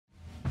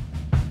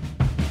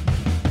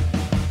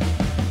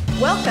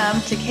Welcome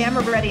to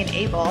Camera Ready and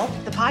Able,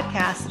 the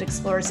podcast that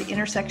explores the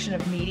intersection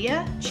of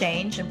media,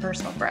 change, and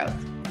personal growth.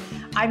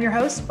 I'm your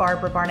host,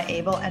 Barbara Barna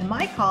Abel, and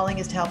my calling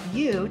is to help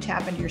you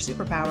tap into your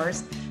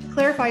superpowers,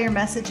 clarify your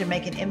message, and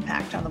make an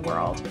impact on the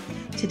world.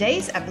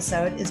 Today's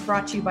episode is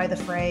brought to you by the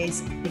phrase,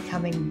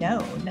 becoming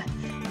known.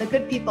 The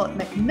good people at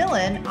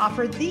Macmillan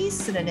offer these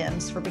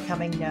synonyms for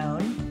becoming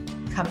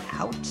known: come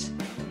out,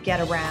 get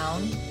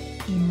around,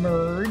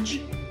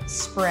 emerge,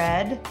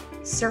 spread,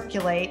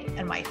 circulate,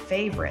 and my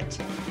favorite,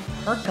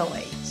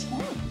 percolate.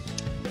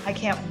 I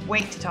can't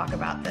wait to talk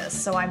about this,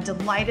 so I'm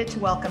delighted to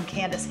welcome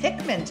Candace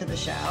Hickman to the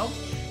show.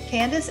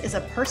 Candace is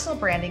a personal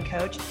branding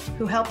coach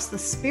who helps the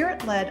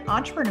spirit-led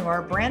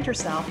entrepreneur brand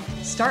herself,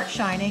 start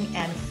shining,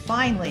 and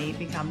finally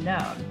become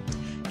known.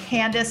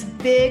 Candace,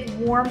 big,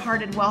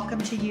 warm-hearted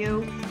welcome to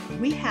you.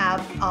 We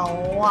have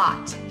a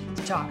lot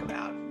to talk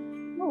about.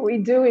 We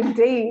do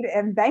indeed,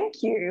 and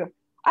thank you.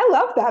 I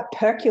love that,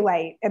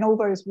 percolate, and all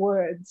those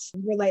words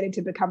related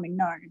to becoming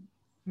known.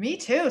 Me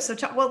too. So,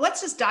 let's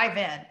just dive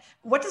in.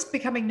 What does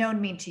becoming known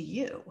mean to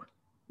you?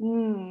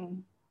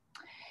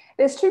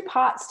 There's two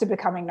parts to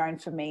becoming known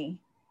for me.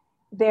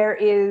 There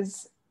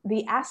is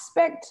the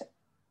aspect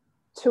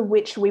to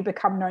which we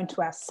become known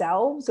to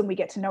ourselves, and we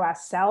get to know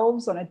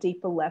ourselves on a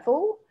deeper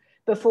level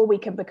before we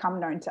can become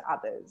known to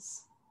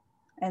others.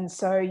 And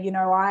so,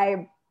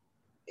 I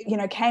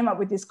came up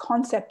with this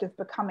concept of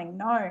becoming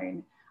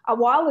known a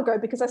while ago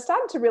because I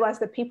started to realize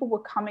that people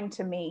were coming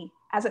to me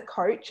as a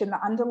coach, and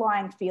the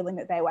underlying feeling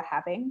that they were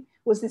having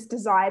was this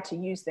desire to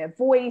use their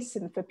voice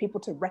and for people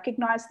to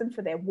recognize them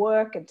for their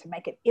work and to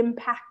make an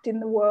impact in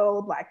the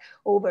world, like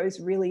all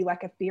those really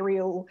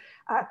ethereal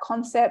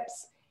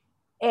concepts.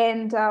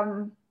 And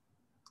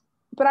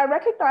but I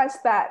recognized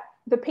that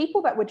the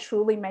people that were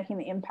truly making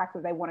the impact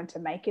that they wanted to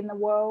make in the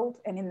world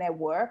and in their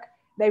work,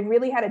 they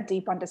really had a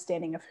deep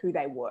understanding of who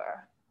they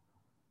were.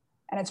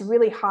 And it's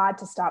really hard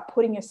to start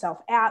putting yourself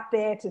out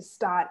there, to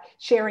start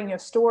sharing your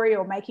story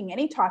or making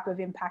any type of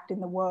impact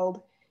in the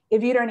world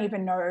if you don't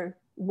even know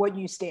what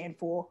you stand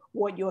for,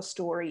 what your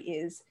story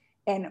is,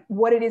 and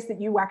what it is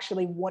that you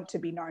actually want to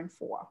be known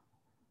for.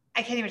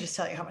 I can't even just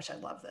tell you how much I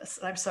love this.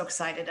 And I'm so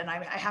excited. And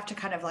I have to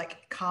kind of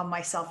calm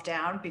myself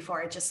down before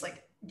I just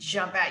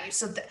jump at you.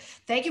 So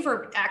thank you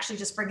for actually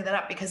just bringing that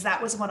up, because that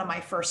was one of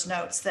my first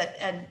notes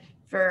and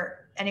for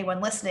anyone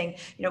listening,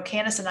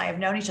 Candace and I have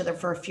known each other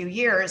for a few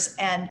years.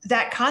 And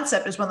that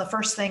concept is one of the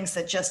first things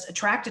that just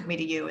attracted me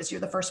to you, is you're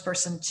the first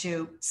person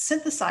to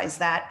synthesize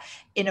that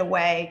in a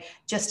way,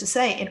 just to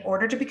say, in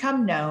order to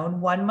become known,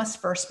 one must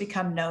first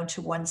become known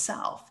to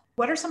oneself.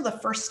 What are some of the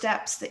first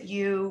steps that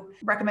you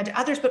recommend to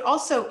others? But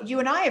also, you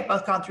and I have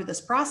both gone through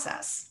this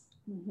process.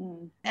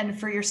 Mm-hmm. And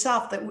for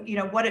yourself, that,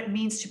 what it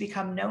means to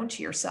become known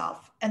to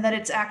yourself, and that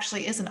it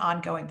actually is an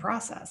ongoing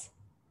process.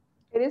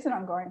 It is an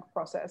ongoing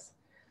process.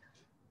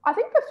 I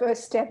think the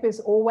first step is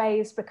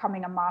always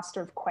becoming a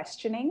master of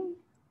questioning,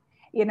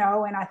 and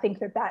I think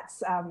that's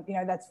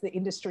the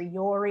industry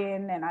you're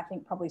in. And I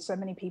think probably so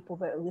many people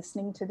that are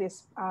listening to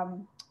this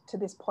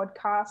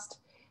podcast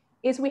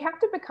is we have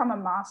to become a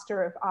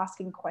master of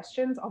asking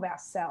questions of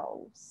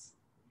ourselves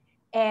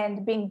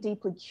and being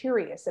deeply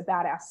curious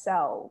about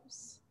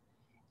ourselves.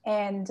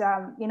 And,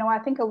 I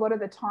think a lot of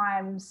the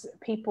times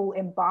people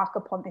embark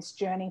upon this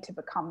journey to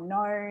become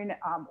known,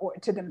 or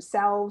to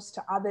themselves,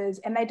 to others,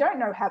 and they don't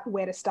know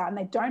where to start, and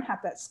they don't have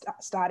that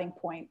starting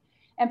point.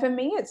 And for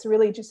me, it's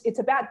really it's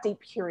about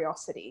deep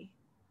curiosity.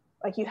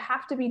 You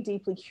have to be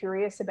deeply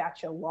curious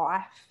about your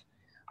life.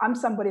 I'm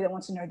somebody that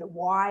wants to know the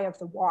why of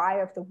the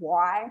why of the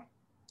why.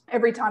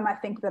 Every time I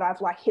think that I've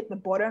hit the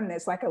bottom,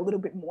 there's a little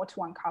bit more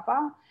to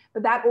uncover.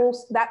 But that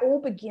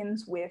all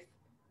begins with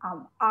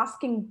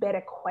asking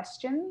better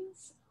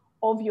questions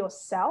of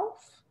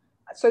yourself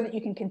so that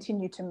you can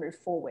continue to move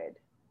forward.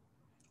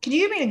 Can you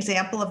give me an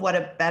example of what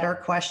a better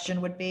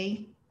question would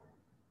be?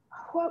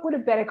 What would a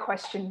better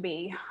question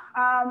be?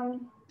 I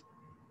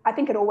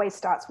think it always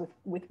starts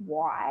with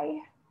why.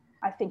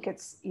 I think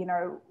it's,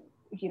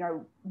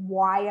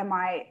 why am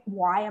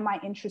I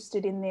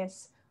interested in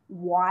this?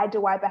 Why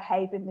do I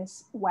behave in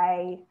this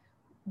way?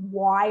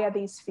 Why are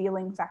these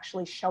feelings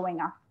actually showing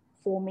up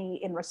for me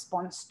in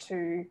response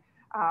to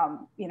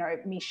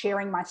me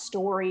sharing my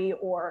story,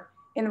 or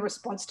in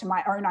response to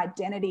my own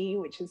identity,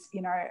 which is,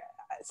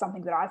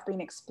 something that I've been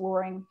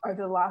exploring over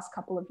the last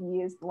couple of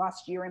years, the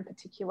last year in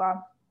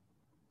particular.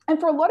 And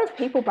for a lot of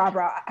people,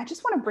 Barbara, I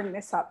just want to bring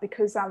this up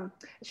because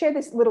share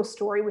this little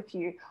story with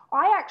you.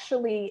 I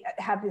actually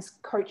have this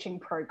coaching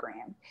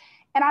program.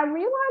 And I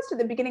realized at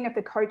the beginning of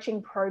the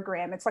coaching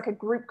program, it's a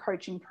group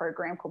coaching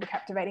program called the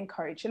Captivating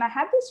Coach. And I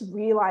had this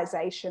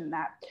realization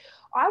that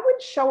I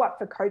would show up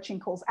for coaching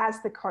calls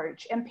as the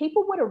coach, and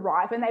people would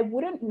arrive and they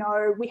wouldn't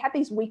know. We had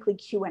these weekly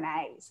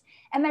Q&As,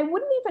 and they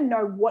wouldn't even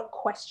know what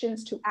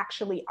questions to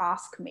actually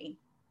ask me.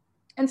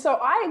 And so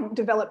I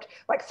developed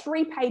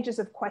 3 pages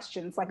of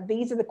questions.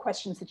 These are the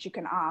questions that you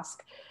can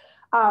ask.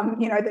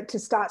 that to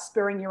start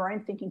spurring your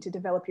own thinking, to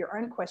develop your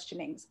own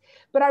questionings.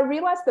 But I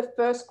realized the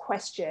first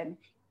question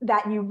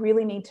that you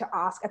really need to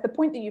ask at the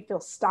point that you feel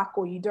stuck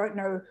or you don't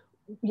know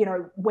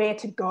where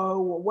to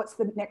go or what's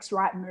the next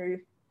right move,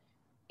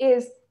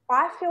 is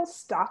I feel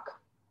stuck.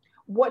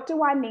 What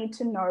do I need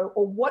to know,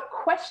 or what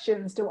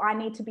questions do I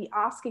need to be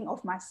asking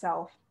of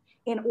myself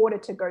in order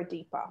to go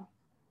deeper?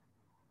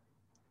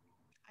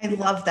 I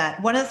love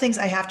that. One of the things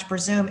I have to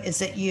presume is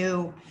that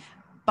you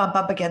bump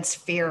up against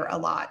fear a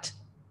lot,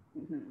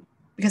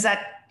 because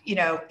that,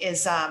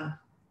 is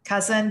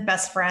cousin,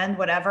 best friend,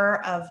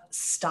 whatever, of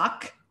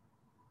stuck.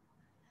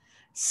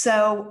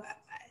 So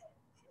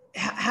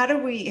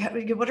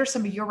what are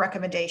some of your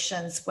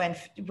recommendations when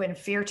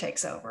fear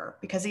takes over?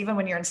 Because even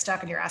when you're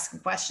stuck and you're asking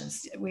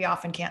questions, we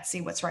often can't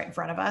see what's right in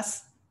front of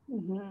us.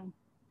 Mm-hmm.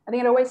 I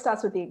think it always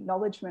starts with the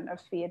acknowledgement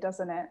of fear,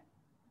 doesn't it?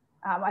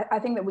 I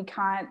think that we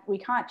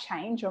can't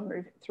change or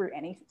move through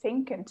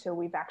anything until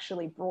we've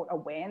actually brought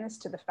awareness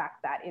to the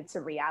fact that it's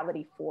a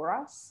reality for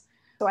us.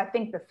 So I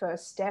think the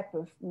first step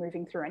of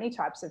moving through any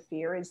types of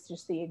fear is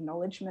just the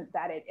acknowledgement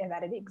that it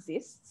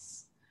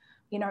exists.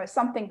 It's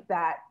something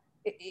that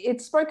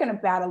it's spoken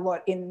about a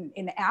lot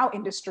in our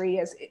industry,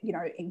 as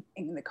in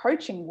the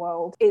coaching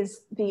world,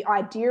 is the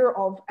idea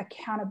of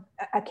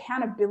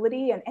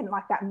accountability and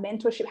like that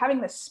mentorship,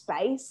 having the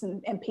space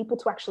and people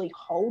to actually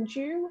hold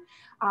you,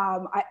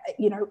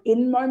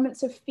 in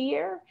moments of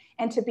fear,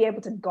 and to be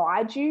able to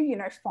guide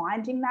you,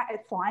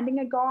 finding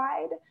a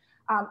guide.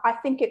 I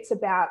think it's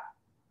about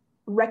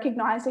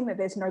recognizing that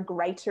there's no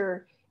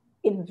greater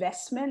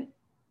investment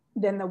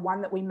than the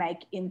one that we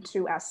make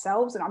into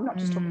ourselves. And I'm not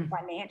just talking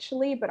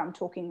financially, but I'm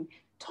talking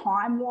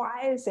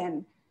time-wise,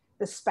 and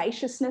the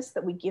spaciousness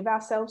that we give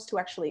ourselves to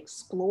actually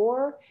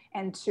explore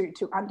and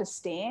to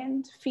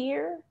understand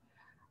fear.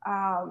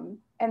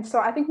 And so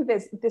I think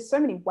that there's so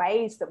many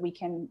ways that we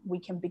can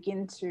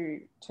begin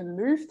to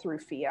move through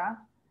fear,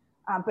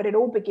 but it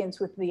all begins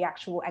with the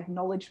actual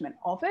acknowledgement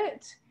of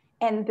it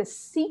and the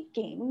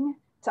seeking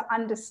to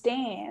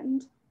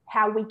understand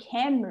how we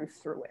can move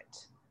through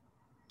it.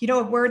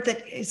 A word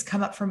that has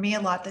come up for me a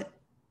lot that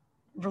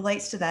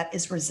relates to that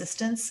is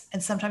resistance.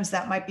 And sometimes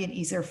that might be an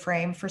easier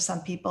frame for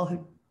some people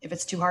who, if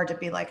it's too hard to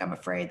be like, I'm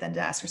afraid, then to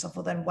ask yourself,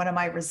 well, then what am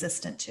I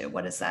resistant to?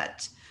 What is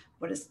that?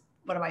 What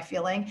am I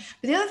feeling?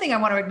 But the other thing I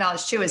want to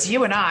acknowledge too is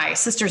you and I,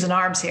 sisters in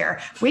arms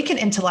here, we can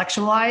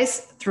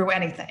intellectualize through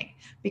anything,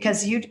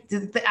 because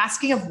the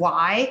asking of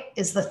why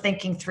is the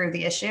thinking through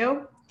the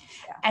issue.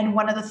 Yeah. And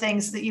one of the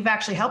things that you've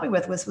actually helped me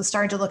with was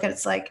starting to look at,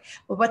 it's like,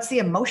 well, what's the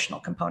emotional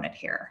component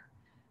here?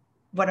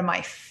 What am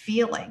I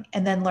feeling?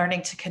 And then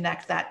learning to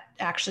connect that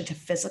actually to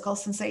physical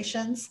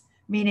sensations,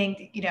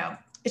 meaning,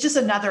 it's just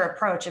another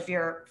approach. If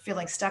you're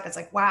feeling stuck, it's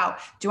like, wow,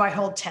 do I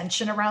hold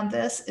tension around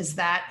this? Is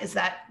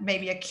that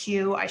maybe a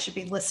cue I should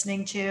be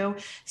listening to,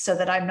 so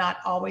that I'm not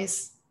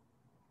always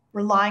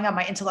relying on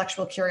my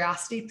intellectual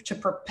curiosity to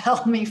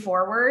propel me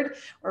forward,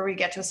 or we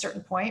get to a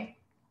certain point.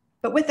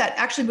 But with that,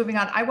 actually moving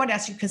on, I want to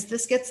ask you, because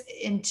this gets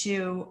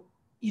into,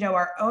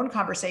 our own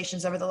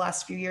conversations over the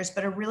last few years,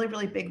 but a really,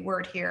 really big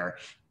word here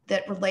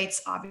that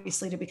relates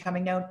obviously to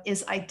becoming known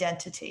is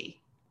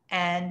identity,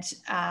 and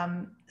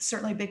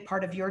certainly a big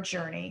part of your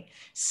journey.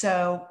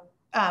 So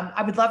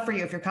I would love for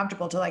you, if you're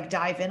comfortable, to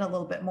dive in a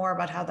little bit more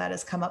about how that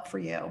has come up for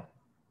you.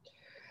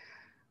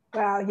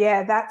 Well,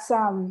 yeah, that's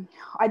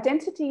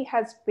identity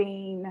has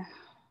been,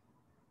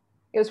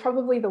 it was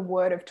probably the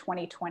word of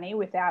 2020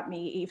 without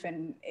me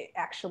even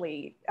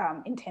actually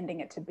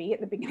intending it to be at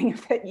the beginning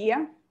of that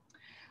year.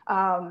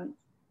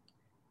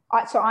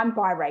 So I'm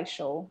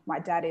biracial. My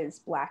dad is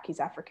Black, he's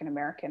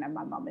African-American, and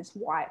my mum is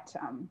white.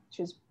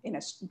 She was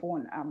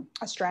born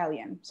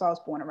Australian. So I was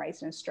born and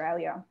raised in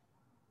Australia.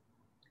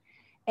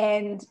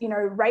 And,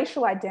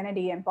 racial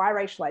identity and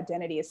biracial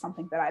identity is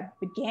something that I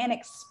began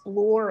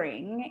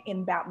exploring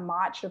in about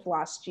March of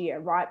last year,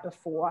 right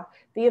before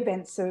the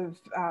events of,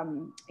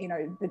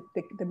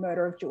 the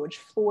murder of George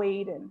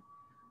Floyd.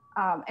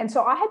 And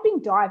so I had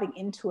been diving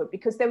into it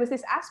because there was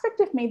this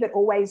aspect of me that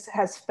always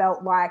has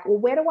felt like, well,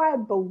 where do I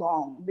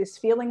belong? This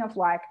feeling of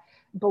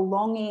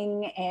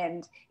belonging,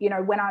 and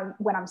when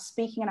I'm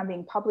speaking and I'm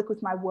being public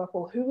with my work,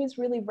 well, who is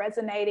really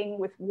resonating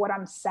with what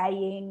I'm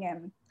saying?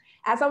 And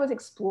as I was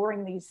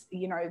exploring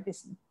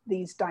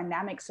these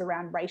dynamics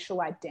around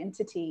racial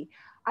identity,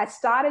 I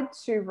started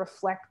to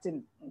reflect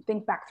and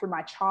think back through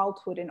my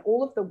childhood and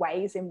all of the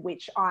ways in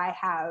which I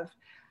have,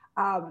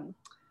 I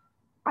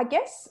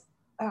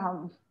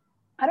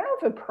don't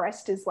know if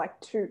oppressed is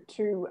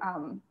too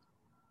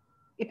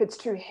if it's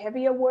too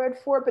heavy a word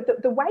for it,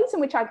 but the ways in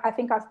which I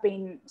think I've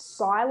been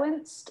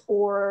silenced,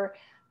 or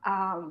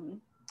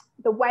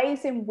the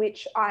ways in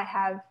which I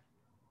have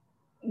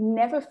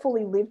never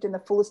fully lived in the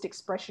fullest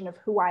expression of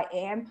who I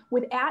am,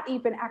 without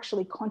even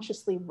actually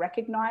consciously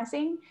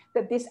recognizing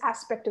that this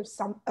aspect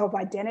of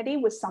identity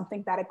was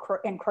something that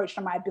encroached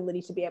on my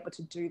ability to be able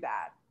to do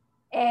that.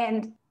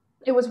 And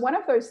it was one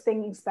of those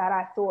things that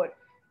I thought,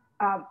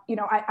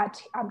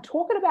 I'm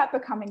talking about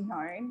becoming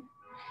known.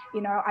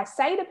 I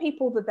say to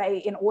people that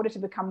in order to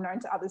become known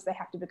to others, they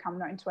have to become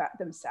known to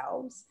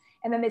themselves.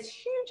 And then this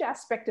huge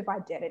aspect of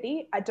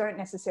identity, I don't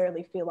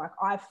necessarily feel like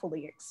I've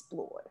fully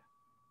explored.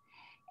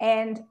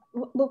 And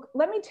look,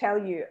 let me tell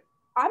you,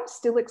 I'm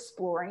still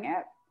exploring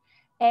it.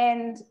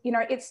 And, you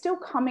know, it's still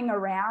coming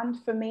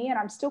around for me, and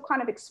I'm still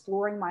kind of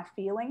exploring my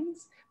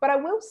feelings. But I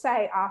will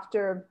say,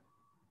 after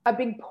a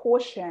big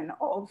portion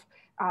of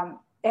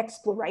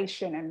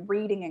exploration and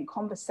reading and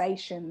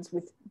conversations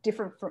with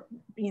different,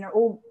 you know,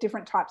 all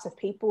different types of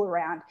people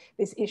around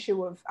this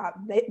issue of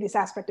this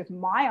aspect of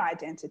my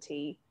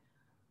identity,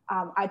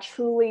 I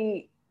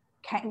truly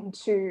came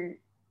to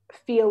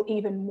feel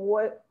even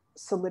more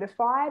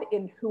solidified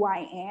in who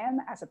I am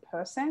as a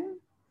person.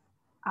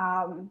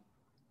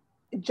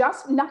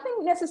 Just nothing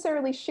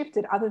necessarily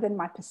shifted other than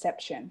my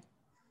perception.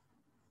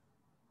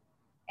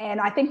 And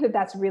I think that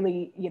that's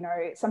really, you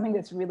know, something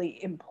that's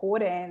really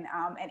important.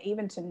 And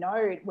even to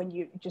note, when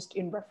you just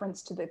in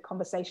reference to the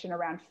conversation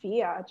around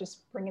fear,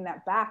 just bringing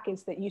that back,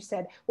 is that you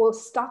said, well,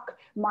 stuck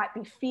might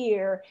be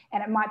fear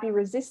and it might be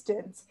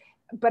resistance,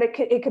 but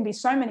it can be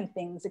so many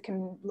things. It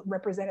can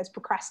represent as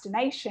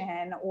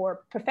procrastination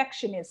or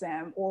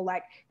perfectionism, or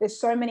like there's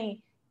so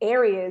many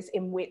areas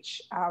in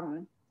which,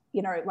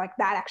 you know, like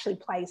that actually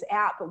plays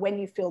out. But when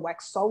you feel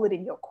like solid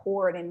in your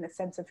core and in the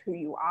sense of who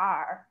you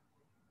are,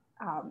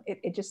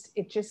 it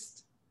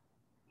just,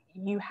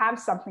 you have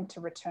something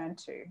to return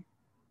to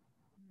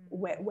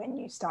when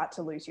you start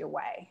to lose your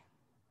way.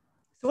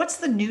 So what's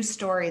the new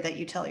story that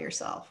you tell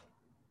yourself?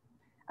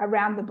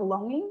 Around the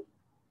belonging?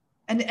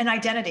 And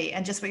identity,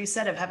 and just what you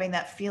said of having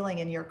that feeling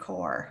in your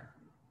core.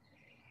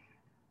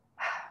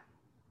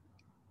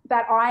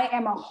 That I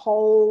am a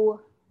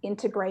whole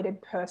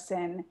integrated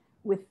person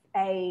with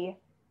a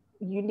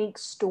unique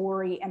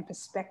story and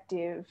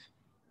perspective,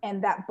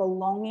 and that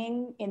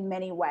belonging in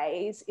many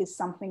ways is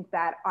something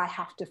that I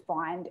have to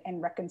find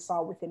and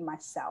reconcile within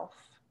myself.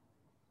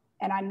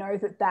 And I know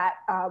that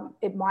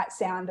it might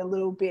sound a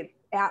little bit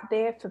out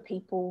there for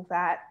people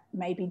that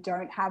maybe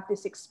don't have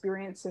this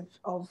experience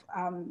of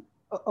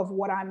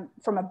what I'm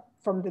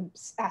from the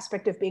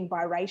aspect of being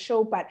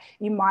biracial, but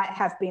you might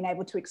have been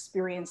able to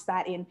experience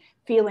that in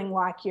feeling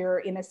like you're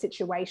in a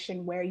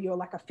situation where you're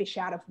like a fish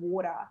out of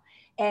water,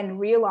 and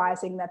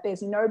realizing that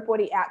there's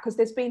nobody out, because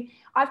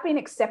I've been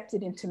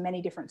accepted into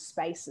many different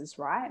spaces,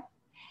 right?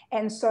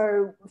 And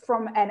so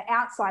from an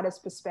outsider's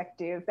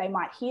perspective, they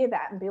might hear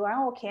that and be like,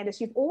 oh, Candice,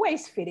 you've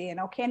always fit in.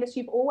 Or Candice,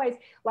 you've always,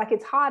 like,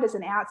 it's hard as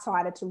an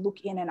outsider to look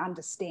in and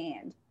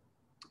understand.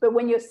 But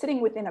when you're sitting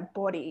within a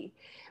body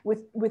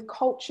with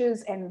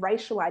cultures and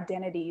racial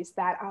identities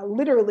that are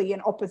literally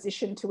in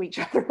opposition to each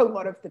other a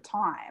lot of the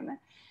time,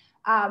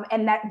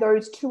 and that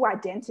those two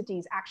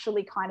identities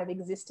actually kind of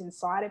exist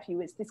inside of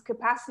you, is this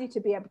capacity to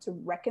be able to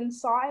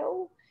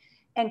reconcile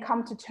and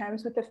come to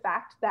terms with the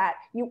fact that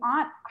you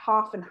aren't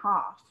half and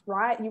half,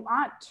 right? You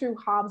aren't two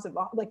halves of,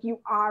 like, you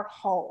are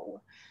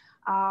whole.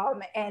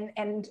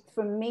 And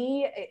for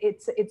me,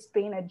 it's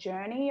been a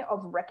journey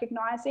of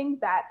recognizing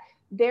that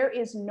there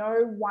is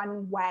no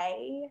one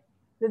way,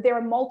 that there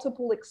are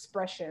multiple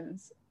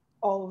expressions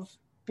of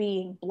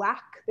being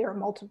Black, there are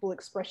multiple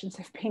expressions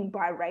of being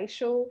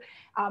biracial,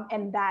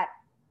 and that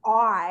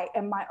I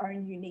am my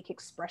own unique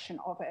expression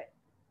of it.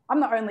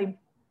 I'm the only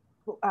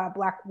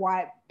Black,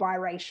 white,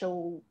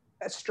 biracial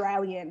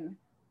Australian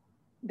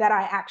that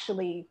I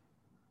actually,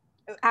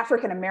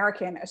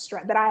 African-American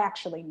that I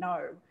actually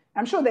know.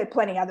 I'm sure there are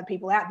plenty of other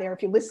people out there.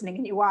 If you're listening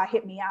and you are,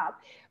 hit me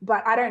up.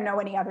 But I don't know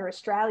any other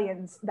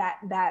Australians that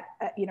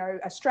you know,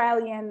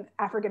 Australian,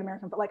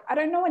 African-American, but like, I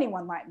don't know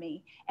anyone like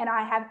me.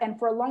 And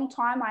for a long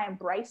time, I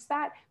embraced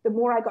that. The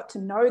more I got to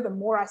know, the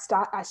more I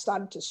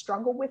started to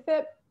struggle with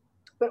it,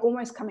 but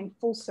almost coming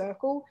full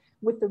circle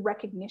with the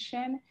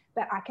recognition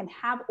that I can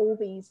have all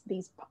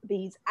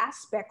these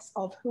aspects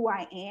of who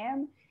I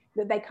am,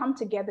 that they come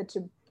together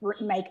to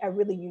make a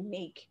really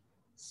unique,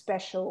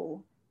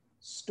 special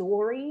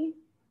story.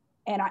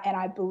 And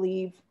I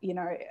believe, you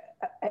know,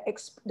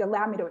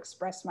 allow me to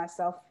express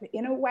myself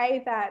in a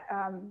way that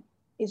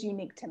is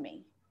unique to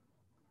me.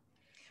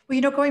 Well,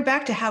 you know, going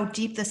back to how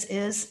deep this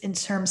is in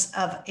terms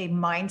of a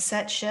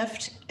mindset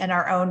shift and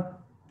our own,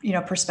 you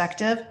know,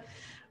 perspective,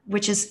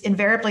 which is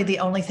invariably the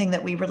only thing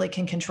that we really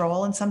can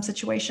control in some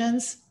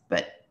situations,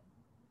 but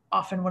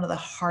often one of the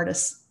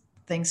hardest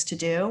things to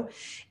do,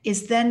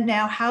 is then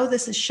now how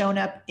this has shown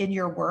up in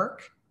your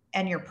work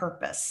and your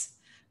purpose.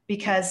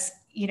 Because,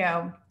 you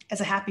know, as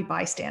a happy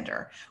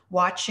bystander,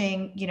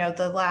 watching, you know,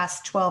 the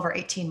last 12 or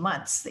 18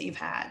 months that you've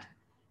had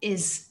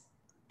is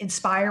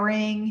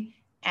inspiring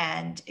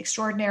and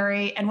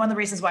extraordinary. And one of the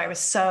reasons why I was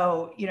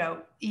so, you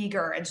know,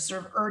 eager and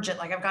sort of urgent,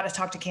 like, I've got to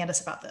talk to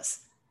Candice about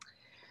this.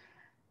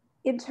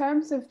 In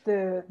terms of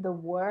the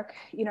work,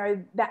 you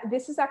know, that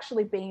this has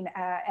actually been,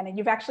 and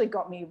you've actually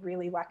got me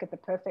really like at the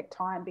perfect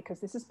time, because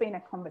this has been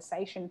a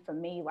conversation for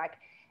me, like,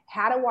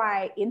 how do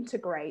I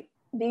integrate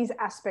these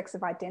aspects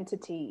of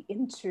identity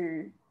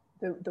into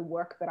the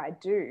work that I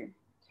do?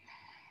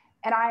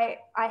 And I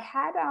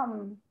had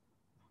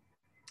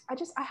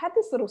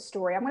this little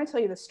story. I'm going to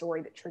tell you the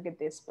story that triggered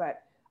this,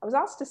 but I was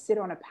asked to sit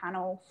on a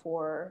panel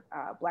for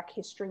Black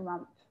History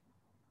Month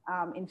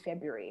in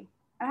February.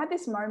 I had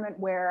this moment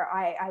where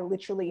I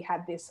literally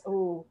had this,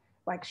 oh,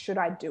 like, should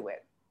I do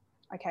it?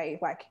 Okay,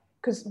 like,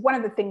 because one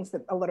of the things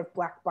that a lot of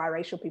Black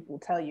biracial people will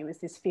tell you is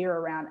this fear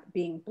around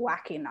being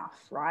Black enough,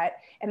 right?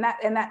 And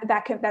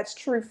that's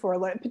true for a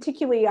lot,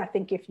 particularly I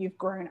think if you've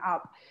grown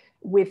up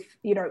with,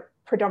 you know,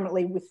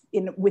 predominantly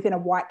within a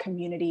white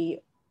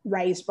community,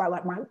 raised by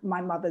like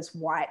my mother's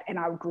white, and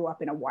I grew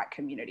up in a white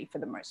community for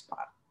the most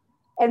part.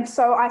 And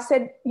so I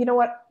said, you know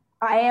what,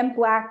 I am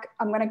Black,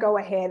 I'm going to go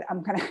ahead,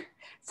 I'm going to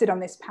sit on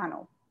this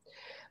panel.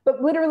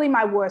 But literally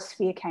my worst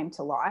fear came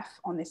to life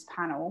on this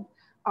panel.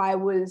 I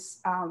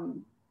was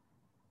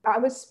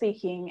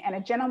speaking, and a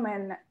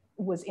gentleman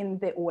was in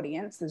the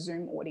audience, the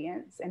Zoom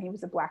audience, and he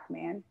was a Black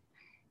man.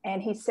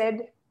 And he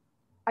said,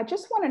 I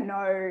just want to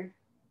know,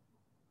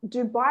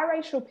 do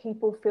biracial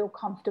people feel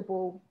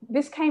comfortable?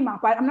 This came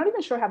up. I'm not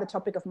even sure how the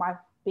topic of my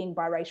being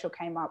biracial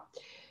came up,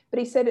 but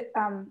he said,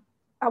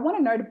 I want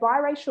to know, do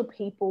biracial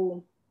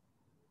people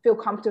feel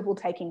comfortable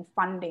taking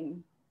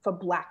funding for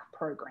Black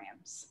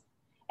programs?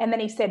 And then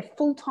he said,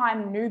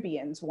 full-time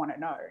Nubians want to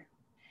know.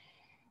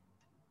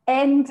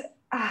 And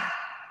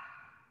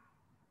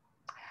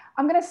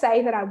I'm going to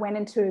say that I went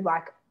into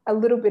like a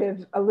little bit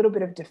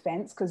of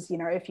defense, because, you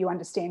know, if you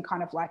understand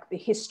kind of like the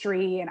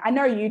history, and I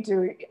know you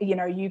do, you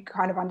know, you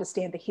kind of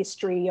understand the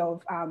history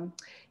of,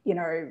 you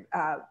know,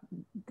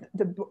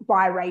 the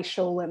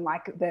biracial and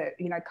like the,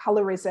 you know,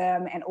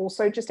 colorism, and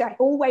also just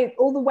all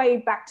the way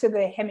back to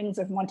the Hemmings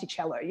of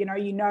Monticello, you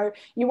know,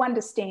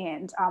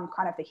 understand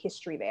kind of the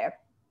history there.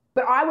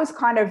 But I was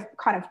kind of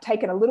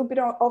taken a little bit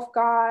off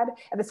guard.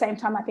 At the same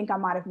time, I think I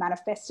might have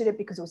manifested it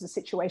because it was a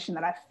situation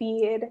that I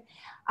feared.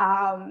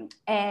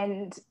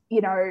 And,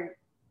 you know,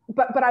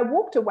 but I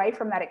walked away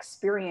from that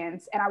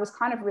experience and I was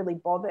kind of really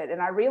bothered.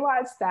 And I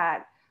realized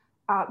that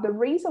the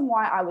reason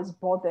why I was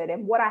bothered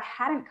and what I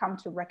hadn't come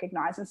to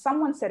recognize, and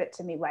someone said it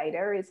to me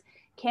later, is,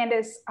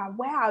 Candace,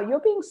 wow, you're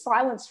being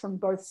silenced from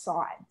both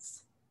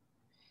sides.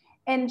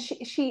 And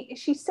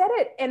she said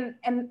it,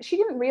 and she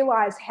didn't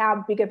realize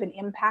how big of an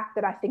impact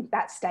that I think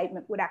that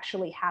statement would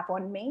actually have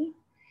on me,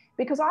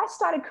 because I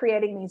started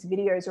creating these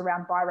videos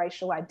around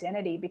biracial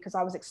identity because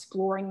I was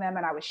exploring them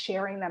and I was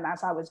sharing them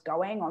as I was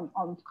going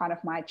on kind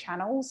of my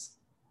channels.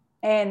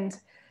 And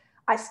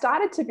I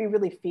started to be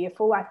really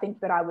fearful, I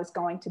think, that I was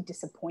going to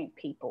disappoint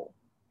people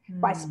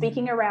by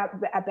speaking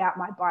about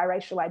my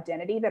biracial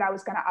identity, that I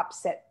was going to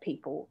upset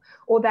people,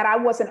 or that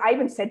I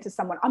even said to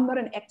someone, I'm not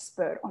an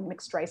expert on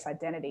mixed race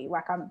identity.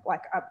 Like, I'm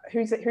like,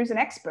 who's an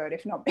expert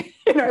if not,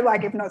 you know,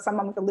 like if not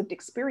someone with a lived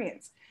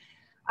experience.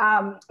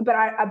 But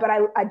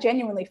I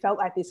genuinely felt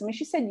like this. I mean,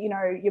 she said, you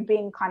know, you're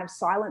being kind of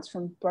silenced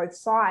from both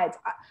sides.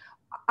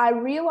 I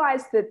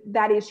realized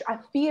that is, I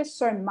fear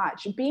so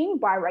much. Being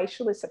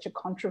biracial is such a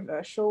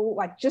controversial,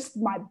 like just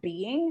my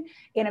being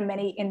in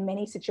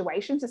many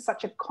situations is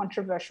such a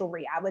controversial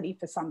reality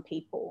for some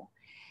people.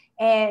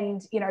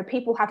 And, you know,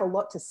 people have a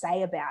lot to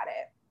say about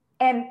it.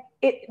 And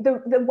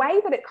the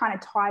way that it kind of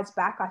ties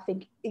back, I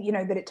think, you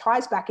know, that it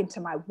ties back into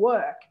my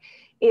work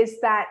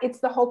is that it's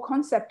the whole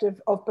concept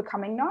of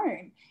becoming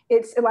known.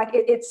 It's like,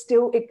 it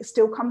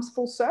still comes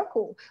full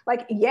circle.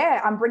 Like,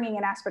 yeah, I'm bringing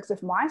in aspects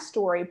of my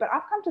story, but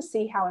I've come to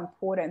see how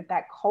important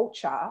that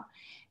culture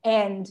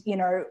and, you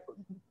know,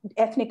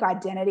 ethnic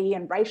identity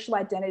and racial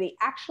identity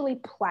actually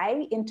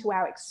play into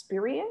our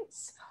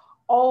experience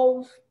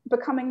of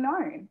becoming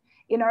known.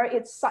 You know,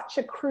 it's such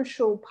a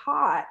crucial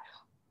part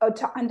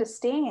to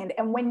understand.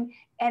 And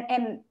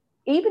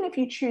even if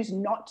you choose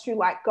not to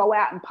like go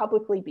out and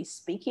publicly be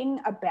speaking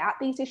about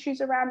these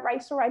issues around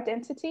race or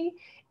identity,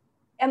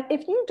 and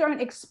if you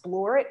don't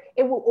explore it,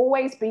 it will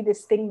always be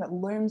this thing that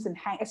looms and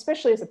hangs,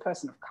 especially as a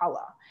person of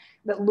color,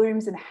 that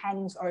looms and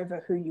hangs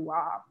over who you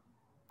are.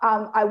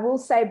 I will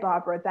say,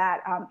 Barbara,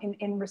 that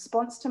in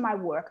response to my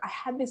work, I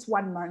had this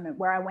one moment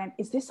where I went,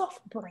 is this off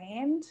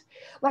brand?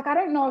 Like, I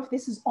don't know if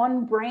this is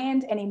on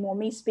brand anymore,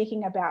 me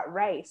speaking about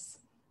race.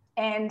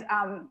 And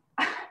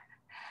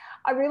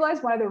I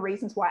realized one of the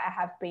reasons why I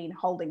have been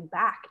holding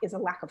back is a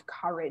lack of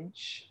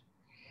courage.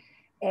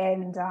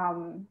 And,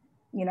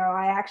 you know,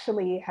 I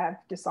actually have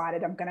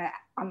decided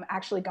I'm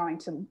actually going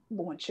to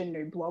launch a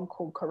new blog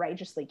called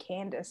Courageously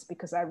Candace,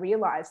 because I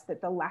realized that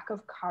the lack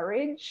of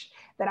courage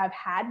that I've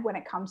had when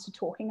it comes to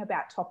talking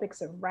about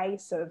topics of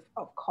race, of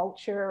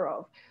culture,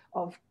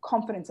 of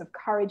confidence, of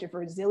courage, of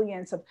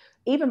resilience, of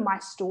even my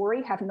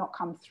story have not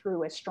come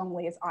through as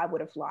strongly as I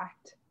would have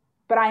liked.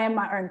 But I am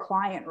my own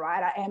client,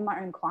 right? I am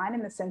my own client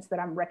in the sense that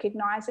I'm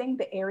recognizing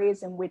the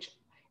areas in which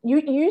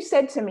you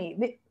said to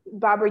me,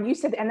 Barbara, you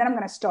said, and then I'm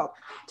going to stop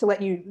to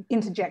let you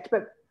interject,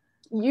 but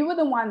you were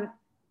the one,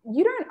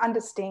 you don't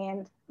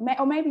understand,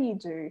 or maybe you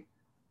do,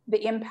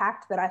 the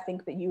impact that I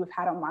think that you have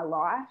had on my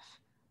life.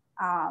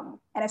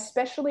 And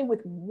especially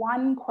with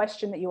one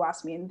question that you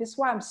asked me, and this is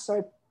why I'm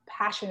so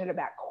passionate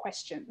about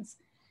questions.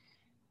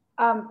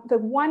 The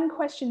one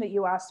question that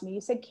you asked me, you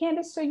said,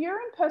 Candace, so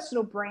you're in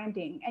personal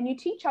branding and you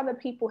teach other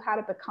people how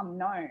to become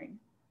known,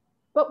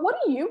 but what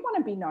do you want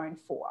to be known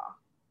for?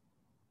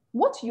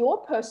 What's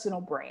your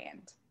personal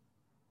brand?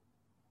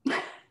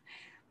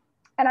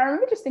 And I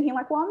remember just thinking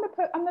like, well,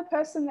 I'm the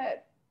person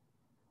that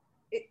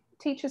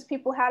teaches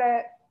people how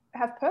to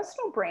have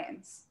personal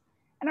brands.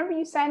 And I remember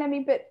you saying to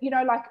me, but,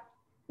 like,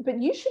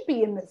 but you should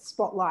be in the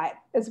spotlight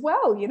as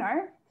well,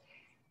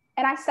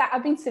 And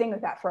I've been sitting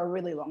with that for a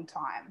really long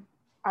time.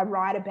 I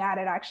write about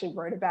it. I actually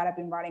wrote about it. I've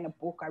been writing a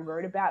book. I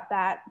wrote about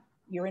that.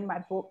 You're in my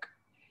book,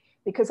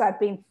 because I've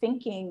been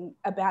thinking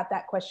about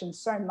that question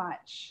so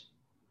much,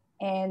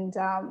 and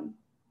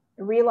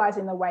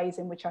realizing the ways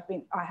in which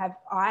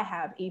I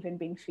have even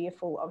been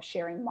fearful of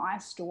sharing my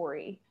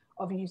story,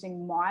 of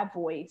using my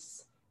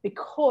voice,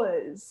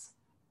 because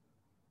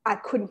I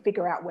couldn't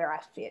figure out where I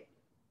fit.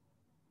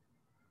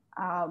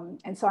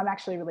 And so I'm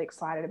actually really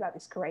excited about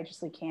this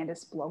Courageously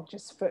Candace blog,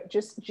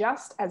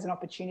 just as an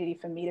opportunity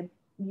for me to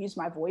use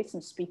my voice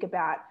and speak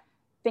about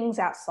things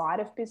outside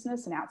of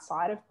business and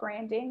outside of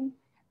branding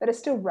that are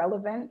still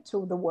relevant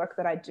to the work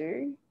that I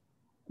do,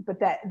 but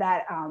that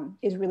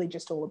is really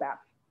just all about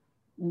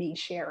me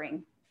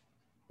sharing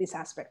this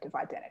aspect of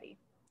identity.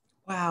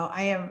 Wow,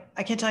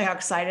 I can't tell you how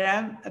excited I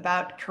am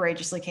about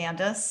Courageously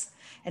Candace,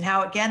 and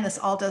how, again, this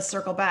all does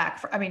circle back.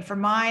 For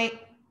my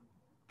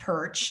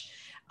perch,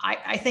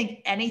 I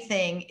think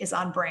anything is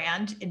on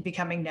brand in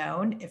becoming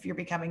known. If you're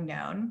becoming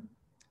known,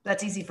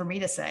 that's easy for me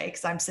to say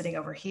because I'm sitting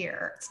over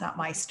here. It's not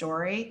my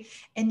story.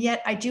 And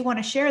yet I do want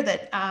to share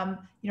that,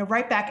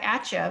 right back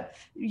at you,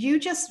 you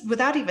just,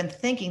 without even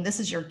thinking, this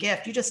is your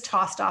gift, you just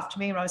tossed off to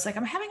me when I was like,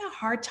 I'm having a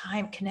hard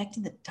time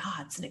connecting the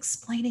dots and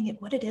explaining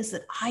what it is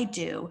that I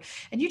do.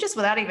 And you just,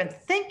 without even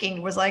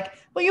thinking, was like,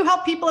 well, you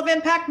help people of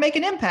impact make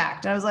an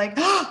impact. And I was like,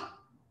 oh,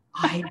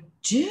 I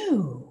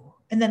do.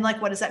 And then,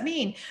 like, what does that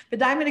mean?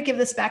 But I'm going to give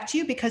this back to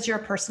you because you're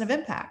a person of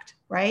impact,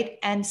 right?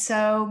 And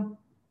so,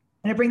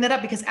 and I bring that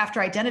up because after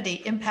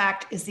identity,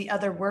 impact is the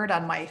other word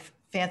on my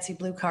fancy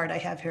blue card I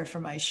have here for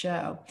my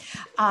show.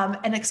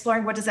 And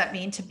exploring what does that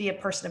mean to be a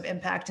person of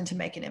impact and to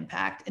make an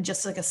impact. And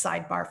just like a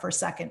sidebar for a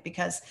second,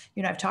 because,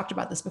 I've talked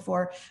about this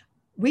before.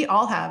 We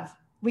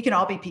can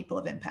all be people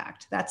of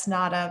impact. That's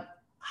not a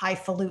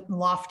highfalutin,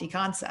 lofty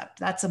concept.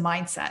 That's a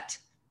mindset,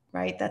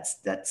 right?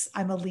 That's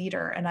I'm a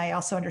leader. And I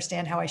also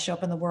understand how I show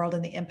up in the world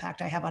and the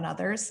impact I have on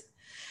others.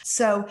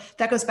 So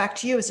that goes back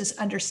to you, is just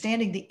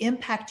understanding the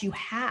impact you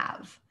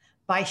have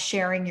by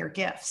sharing your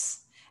gifts.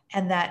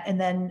 And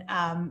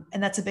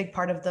that's a big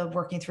part of the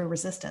working through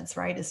resistance,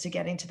 right? Is to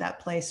getting to that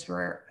place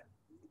where,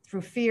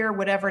 through fear,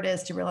 whatever it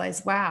is, to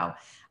realize, wow,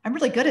 I'm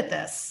really good at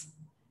this.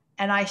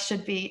 And I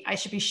should be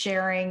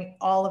sharing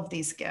all of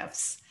these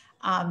gifts.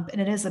 And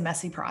it is a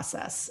messy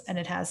process, and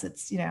it has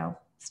its,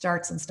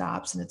 starts and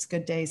stops, and it's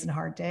good days and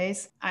hard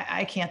days.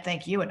 I can't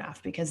thank you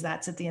enough, because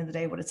that's, at the end of the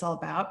day, what it's all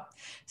about.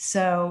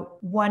 So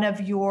one of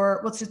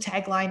what's the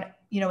tagline,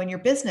 in your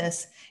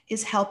business,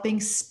 is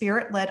helping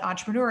spirit-led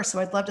entrepreneurs. So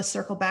I'd love to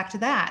circle back to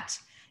that,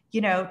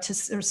 to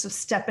sort of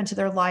step into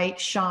their light,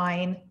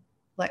 shine,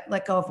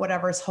 let go of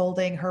whatever's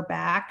holding her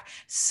back.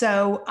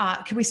 So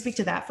can we speak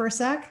to that for a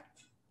sec?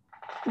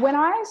 When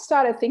I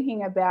started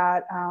thinking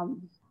about,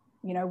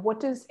 what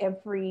does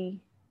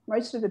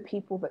most of the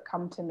people that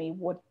come to me,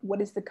 what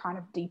is the kind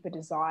of deeper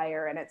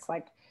desire? And it's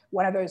like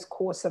one of those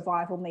core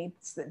survival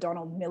needs that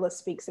Donald Miller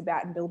speaks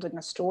about in building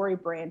a story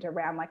brand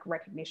around, like,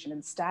 recognition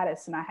and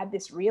status. And I had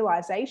this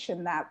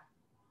realization that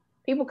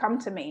people come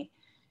to me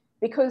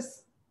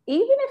because,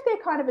 even if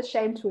they're kind of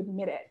ashamed to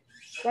admit it,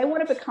 they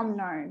want to become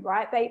known,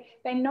 right?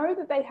 They know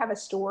that they have a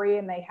story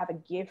and they have a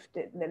gift,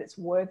 that it's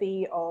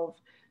worthy of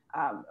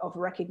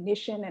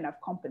recognition and of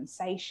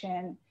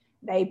compensation.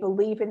 They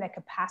believe in their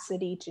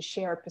capacity to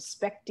share a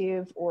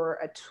perspective or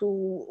a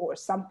tool or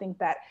something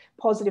that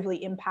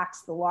positively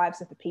impacts the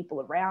lives of the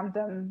people around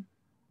them.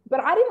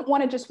 But I didn't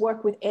want to just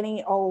work with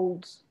any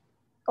old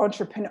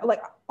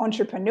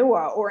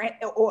entrepreneur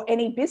or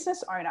any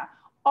business owner.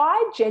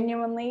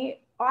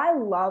 I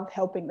love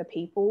helping the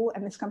people,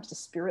 and this comes to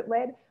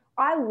spirit-led.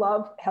 I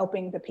love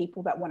helping the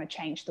people that want to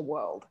change the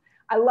world.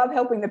 I love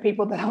helping the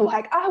people that are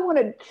like, I want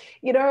to,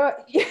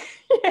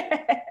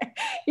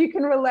 you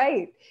can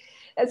relate.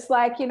 It's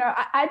like,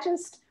 I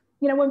just,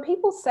 when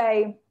people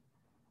say,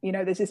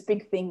 there's this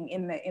big thing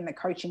in the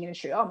coaching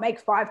industry, oh,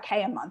 make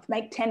 5K a month,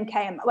 make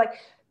 10K a month. Like,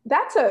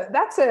 that's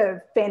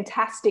a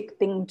fantastic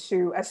thing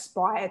to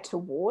aspire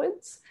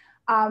towards.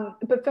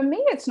 But for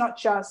me, it's not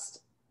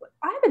just,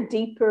 I have a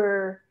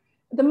deeper,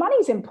 the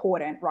money's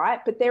important, right?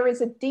 But there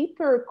is a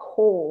deeper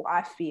call,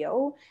 I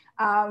feel,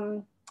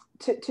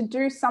 to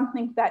do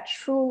something that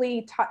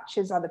truly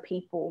touches other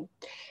people.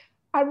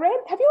 Have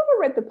you ever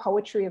read The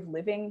Poetry of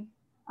Living?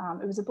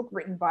 It was a book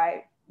written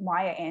by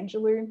Maya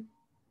Angelou.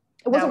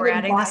 Now we're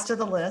adding this to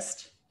the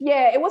list.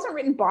 Yeah, it wasn't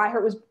written by her.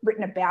 It was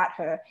written about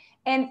her.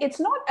 And it's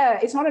not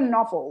a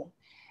novel.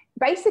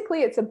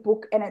 Basically, it's a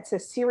book, and it's a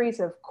series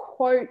of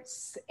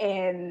quotes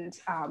and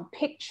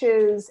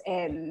pictures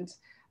and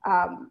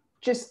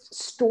just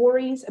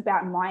stories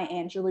about Maya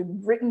Angelou,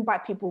 written by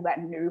people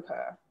that knew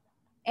her.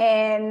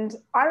 And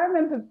I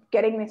remember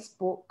getting this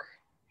book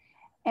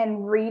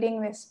and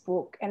reading this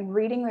book and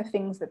reading the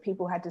things that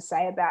people had to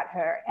say about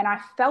her. And I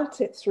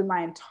felt it through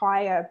my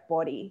entire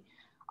body.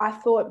 I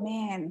thought,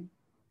 man,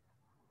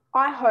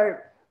 I hope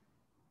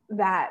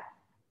that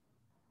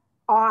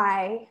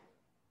I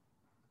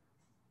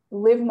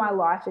live my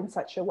life in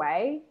such a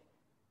way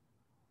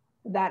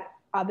that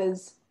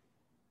others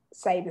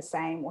say the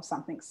same or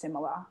something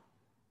similar.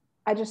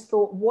 I just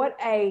thought, what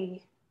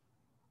a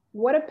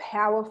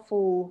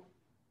powerful,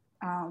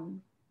 I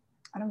don't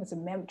know if it's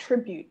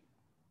tribute,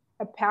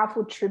 a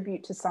powerful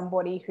tribute to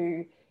somebody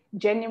who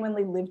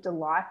genuinely lived a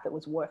life that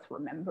was worth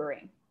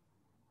remembering.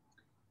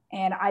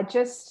 And I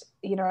just,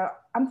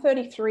 I'm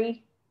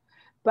 33,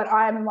 but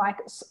I'm like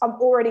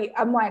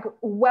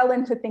well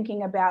into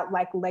thinking about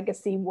like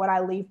legacy, what I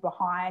leave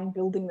behind,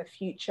 building the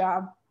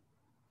future.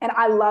 And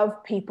I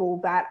love people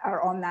that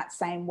are on that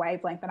same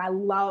wavelength. And I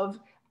love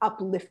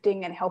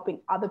uplifting and helping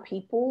other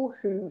people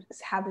who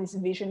have this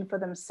vision for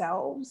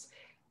themselves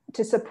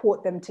to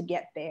support them to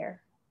get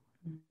there.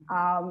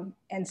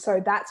 And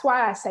so that's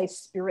why I say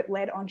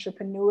spirit-led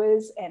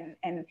entrepreneurs,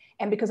 and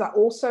because I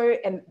also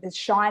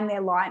shine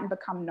their light and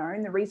become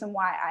known. The reason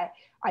why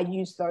I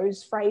use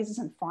those phrases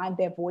and find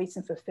their voice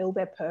and fulfill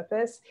their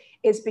purpose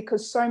is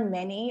because so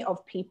many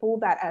of people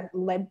that are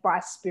led by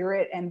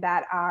spirit and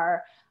that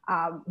are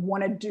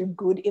want to do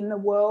good in the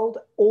world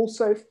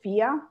also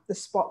fear the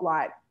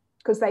spotlight,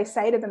 because they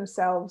say to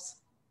themselves,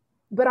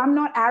 but I'm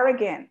not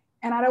arrogant.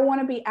 And I don't want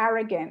to be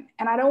arrogant,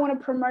 and I don't want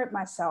to promote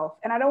myself,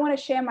 and I don't want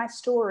to share my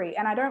story,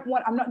 and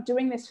I'm not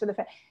doing this for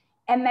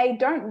and they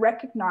don't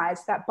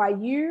recognize that by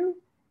you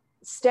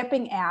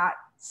stepping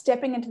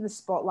into the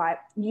spotlight,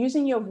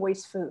 using your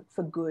voice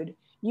for good,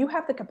 you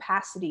have the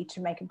capacity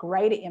to make a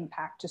greater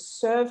impact, to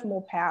serve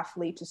more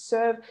powerfully, to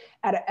serve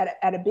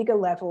at a bigger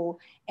level,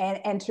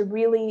 and to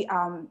really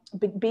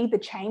be the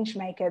change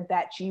maker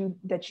that you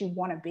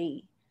want to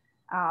be.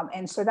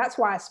 And so that's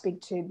why I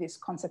speak to this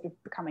concept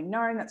of becoming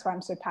known. That's why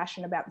I'm so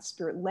passionate about the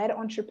spirit-led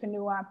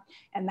entrepreneur.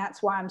 And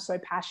that's why I'm so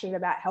passionate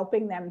about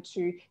helping them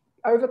to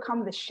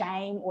overcome the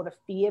shame or the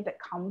fear that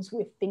comes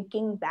with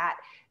thinking that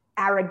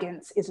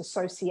arrogance is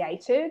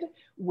associated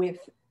with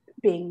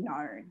being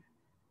known.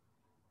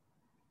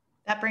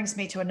 That brings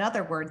me to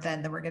another word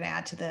then that we're going to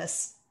add to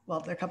this.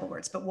 Well, there are a couple of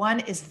words, but one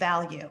is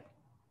value.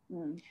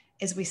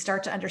 Is we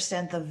start to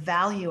understand the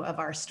value of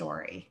our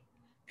story.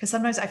 Because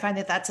sometimes I find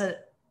that that's a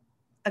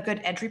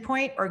good entry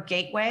point or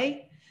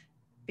gateway,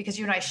 because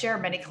you and I share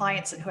many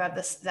clients who have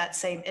that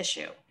same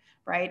issue,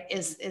 right?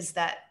 Is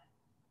that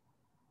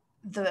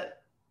the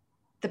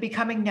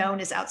becoming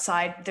known is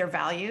outside their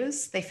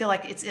values. They feel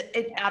like it's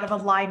out of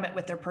alignment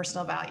with their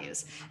personal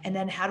values. And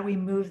then how do we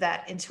move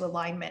that into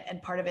alignment?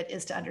 And part of it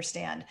is to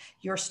understand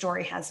your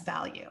story has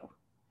value.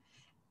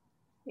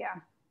 Yeah.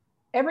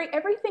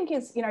 Everything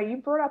is, you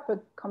brought up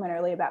a comment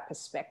earlier about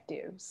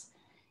perspectives,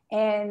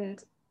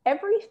 and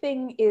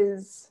everything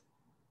is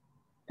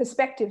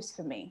perspectives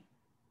for me.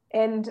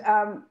 And,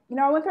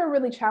 I went through a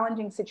really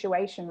challenging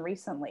situation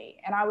recently,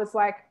 and I was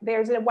like,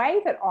 there's a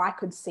way that I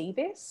could see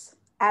this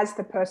as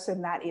the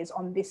person that is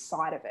on this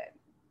side of it.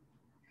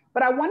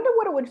 But I wonder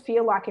what it would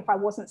feel like if I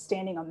wasn't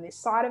standing on this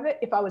side of it,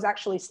 if I was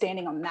actually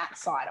standing on that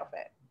side of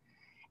it.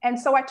 And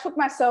so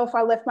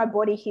I left my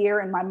body here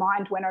and my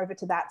mind went over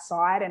to that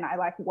side, and I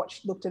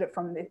looked at it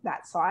from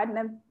that side. And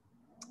then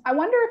I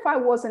wonder if I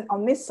wasn't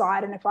on this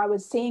side and if I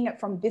was seeing it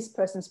from this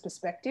person's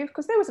perspective,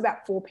 because there was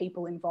about 4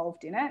 people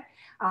involved in it.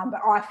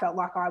 But I felt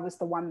like I was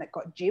the one that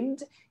got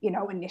jibbed,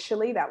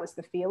 initially. That was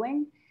the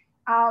feeling.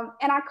 And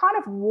I kind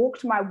of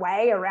walked my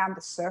way around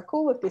the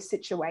circle of this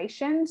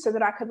situation so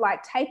that I could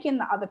take in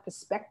the other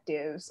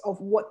perspectives of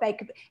what they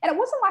could. And it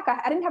wasn't like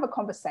I didn't have a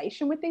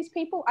conversation with these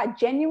people. I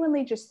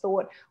genuinely just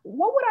thought,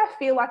 what would I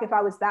feel like if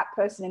I was that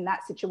person in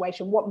that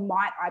situation? What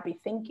might I be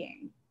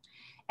thinking?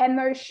 And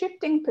those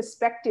shifting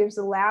perspectives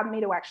allowed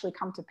me to actually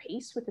come to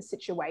peace with the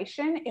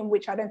situation, in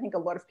which I don't think a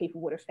lot of people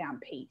would have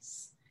found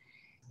peace.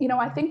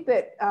 I think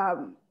that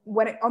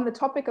on the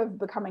topic of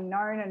becoming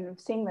known and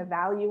seeing the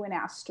value in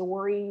our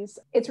stories,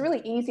 it's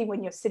really easy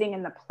when you're sitting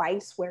in the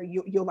place where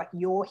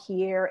you're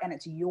here and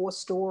it's your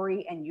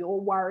story, and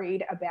you're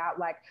worried about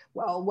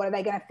well, what are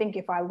they going to think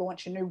if I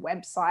launch a new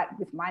website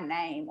with my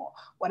name? Or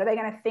what are they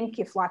going to think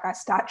if I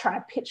start trying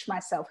to pitch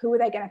myself? Who are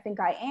they going to think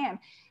I am?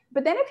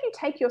 But then if you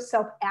take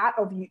yourself out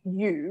of you,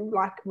 you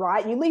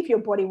leave your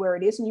body where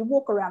it is and you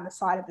walk around the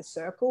side of the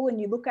circle and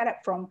you look at it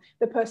from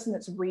the person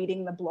that's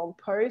reading the blog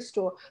post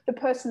or the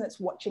person that's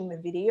watching the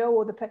video,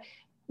 or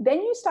then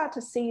you start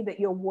to see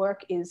that your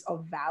work is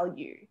of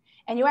value,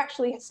 and you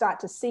actually start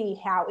to see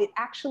how it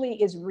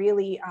actually is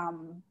really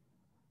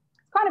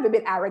kind of a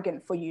bit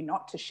arrogant for you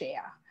not to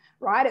share.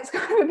 Right? It's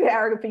kind of a bit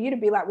arrogant for you to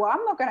be like, well,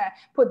 I'm not going to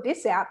put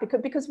this out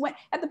because when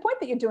at the point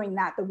that you're doing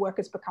that, the work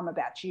has become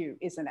about you,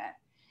 isn't it?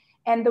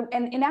 And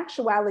in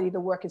actuality,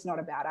 the work is not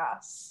about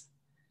us.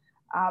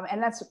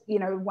 And that's,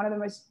 one of the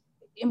most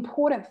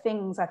important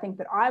things I think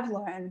that I've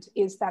learned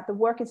is that the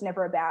work is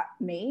never about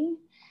me.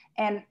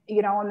 And,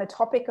 on the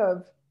topic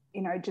of,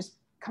 just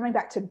coming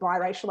back to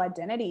biracial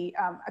identity,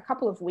 a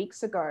couple of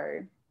weeks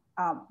ago,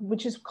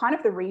 which is kind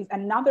of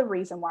another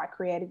reason why I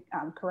created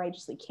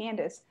Courageously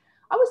Candace,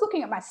 I was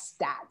looking at my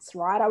stats,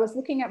 right? I was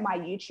looking at my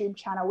YouTube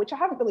channel, which I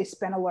haven't really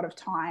spent a lot of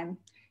time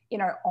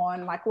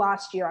on, like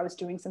last year I was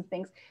doing some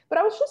things, but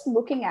I was just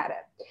looking at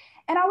it.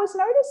 And I was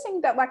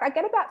noticing that like I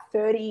get about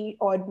 30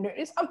 odd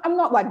news. I'm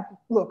not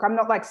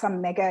like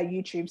some mega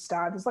YouTube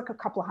star. There's like a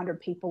couple of hundred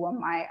people on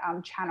my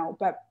channel,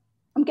 but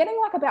I'm getting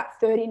like about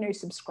 30 new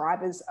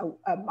subscribers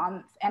a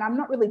month, and I'm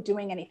not really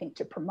doing anything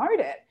to promote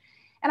it.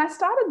 And I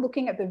started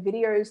looking at the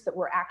videos that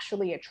were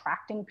actually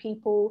attracting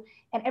people.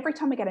 And every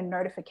time I get a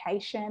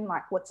notification,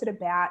 like, what's it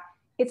about?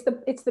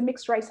 It's the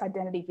mixed race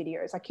identity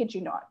videos. I kid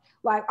you not.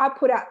 Like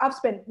I've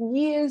spent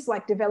years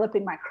like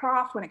developing my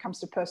craft when it comes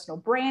to personal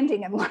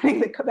branding and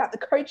learning about the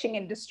coaching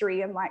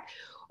industry and like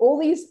all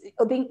these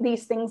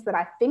things that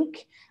I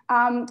think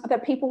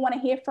that people want to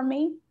hear from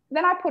me.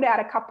 Then I put out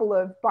a couple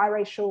of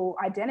biracial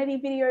identity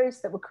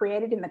videos that were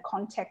created in the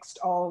context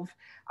of,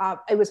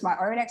 it was my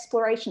own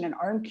exploration and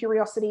own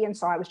curiosity. And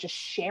so I was just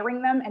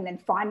sharing them and then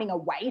finding a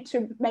way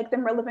to make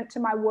them relevant to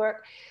my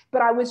work.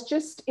 But I was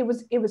just, it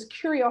was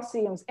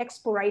curiosity, it was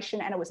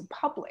exploration, and it was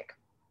public.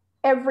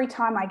 Every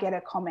time I get a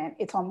comment,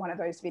 it's on one of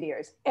those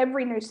videos.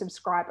 Every new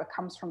subscriber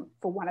comes for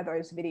one of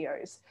those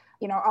videos.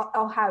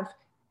 I'll have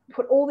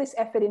put all this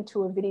effort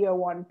into a video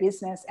on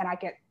business and I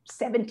get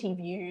 70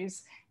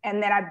 views,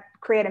 and then I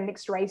create a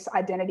mixed race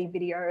identity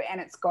video and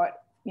it's got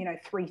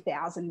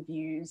 3,000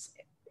 views,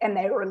 and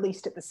they were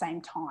released at the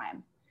same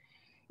time.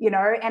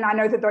 And I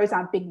know that those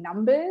aren't big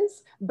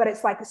numbers, but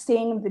it's like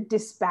seeing the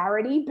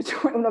disparity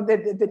between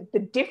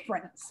the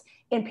difference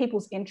in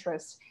people's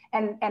interests.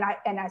 And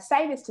I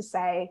say this to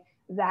say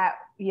that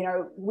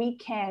we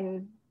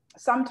can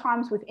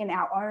sometimes within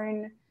our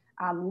own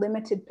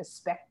limited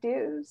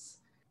perspectives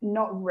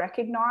not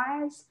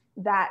recognize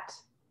that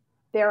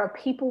there are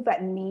people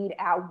that need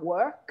our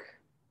work.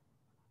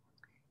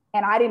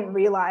 And I didn't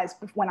realize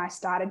when I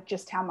started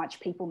just how much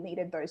people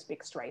needed those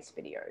mixed race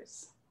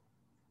videos.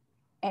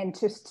 And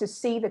to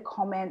see the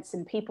comments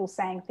and people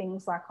saying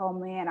things like, oh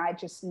man, I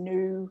just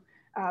knew,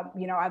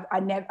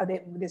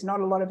 there's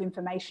not a lot of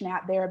information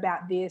out there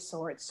about this,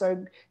 or it's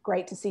so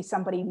great to see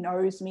somebody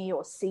knows me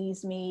or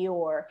sees me,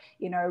 or,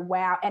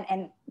 wow.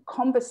 And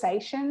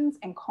conversations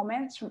and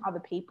comments from other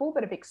people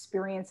that have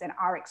experienced and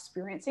are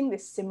experiencing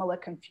this similar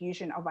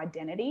confusion of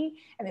identity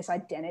and this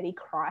identity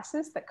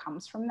crisis that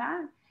comes from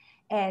that.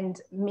 And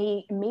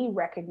me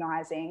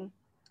recognizing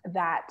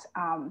that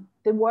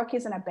the work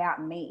isn't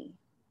about me,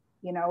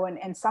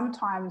 and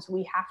sometimes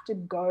we have to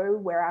go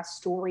where our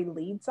story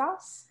leads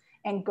us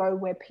and go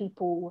where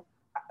people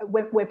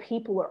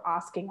are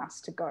asking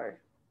us to go.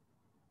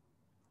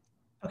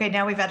 Okay,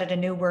 now we've added a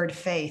new word,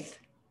 faith,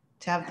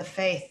 to have the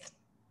faith,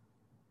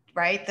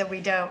 right? That we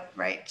don't,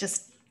 right?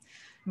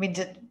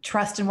 To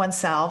trust in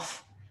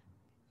oneself.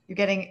 You're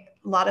getting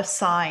a lot of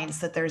signs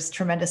that there's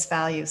tremendous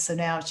value. So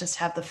now it's just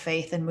have the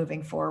faith in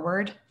moving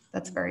forward.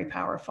 That's very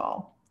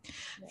powerful.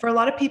 For a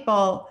lot of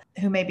people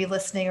who may be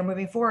listening or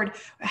moving forward,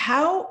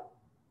 how,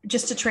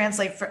 just to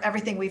translate for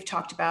everything we've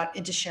talked about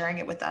into sharing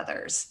it with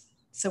others.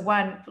 So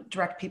one,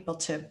 direct people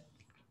to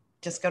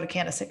just go to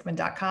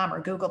CandiceHickman.com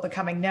or Google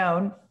Becoming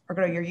Known, or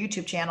go to your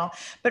YouTube channel.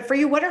 But for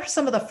you, what are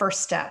some of the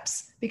first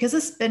steps? Because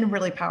it's been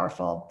really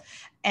powerful.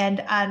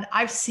 And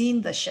I've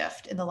seen the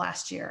shift in the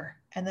last year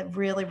and the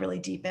really, really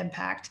deep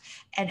impact,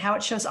 and how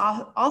it shows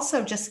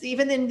also just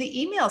even in the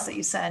emails that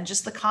you send,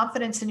 just the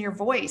confidence in your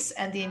voice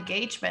and the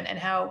engagement, and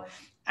how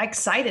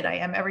excited I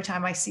am every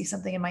time I see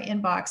something in my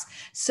inbox.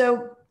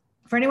 So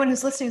for anyone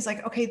who's listening, it's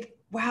like, okay,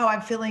 wow,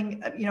 I'm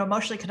feeling,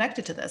 emotionally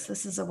connected to this.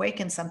 This has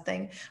awakened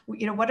something.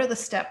 What are the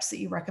steps that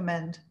you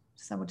recommend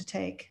someone to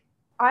take?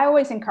 I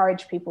always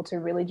encourage people to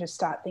really just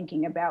start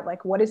thinking about,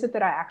 like, what is it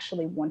that I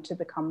actually want to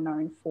become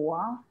known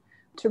for?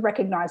 To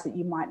recognize that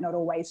you might not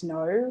always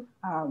know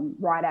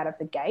right out of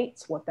the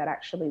gates what that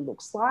actually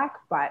looks like,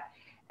 but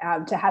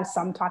to have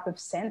some type of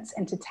sense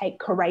and to take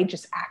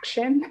courageous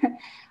action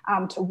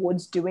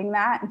towards doing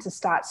that, and to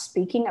start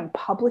speaking and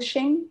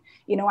publishing.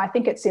 I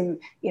think it's in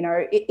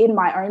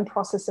my own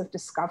process of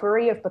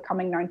discovery, of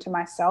becoming known to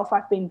myself,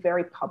 I've been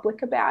very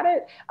public about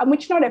it,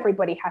 which not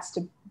everybody has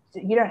to.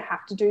 You don't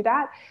have to do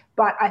that.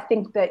 But I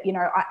think that,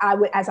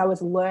 as I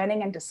was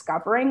learning and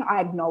discovering,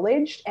 I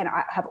acknowledged, and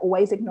I have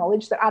always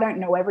acknowledged, that I don't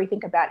know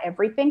everything about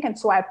everything. And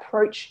so I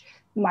approach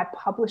my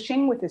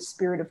publishing with a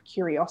spirit of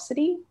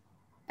curiosity.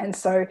 And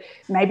so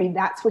maybe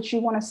that's what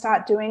you want to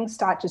start doing.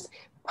 Start just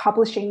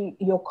publishing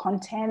your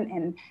content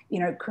and,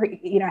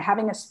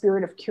 having a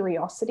spirit of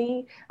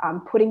curiosity,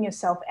 putting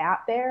yourself out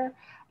there.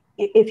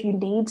 If you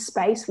need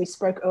space, we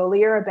spoke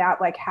earlier about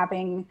like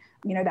having,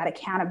 that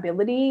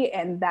accountability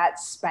and that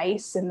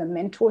space and the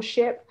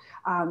mentorship.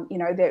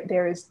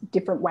 There is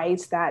different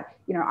ways that,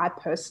 I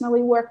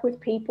personally work with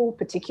people,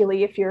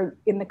 particularly if you're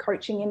in the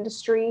coaching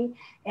industry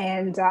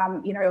and,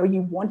 or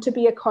you want to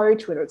be a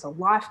coach, whether it's a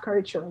life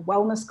coach or a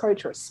wellness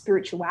coach or a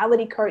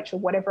spirituality coach or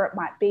whatever it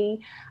might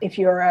be. If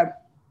you're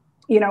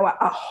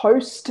a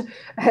host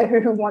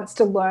who wants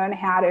to learn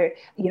how to,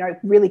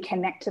 really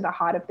connect to the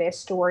heart of their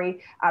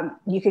story,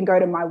 you can go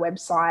to my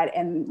website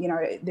and,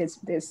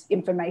 there's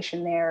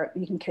information there.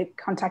 You can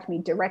contact me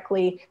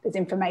directly. There's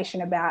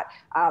information about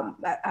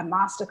a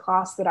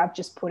masterclass that I've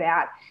just put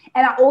out.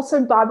 And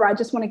Barbara, I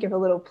just want to give a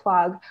little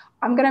plug.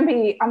 I'm going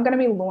to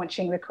be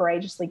launching the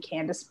Courageously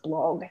Candace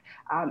blog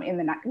in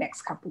the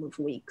next couple of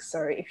weeks.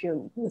 So if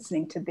you're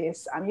listening to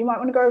this, you might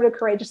want to go over to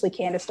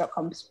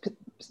courageouslycandace.com,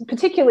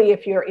 particularly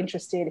if you're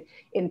interested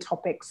in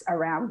topics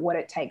around what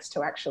it takes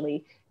to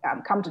actually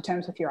come to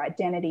terms with your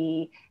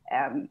identity,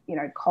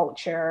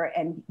 culture,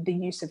 and the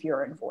use of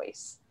your own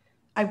voice.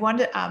 I want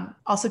to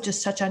also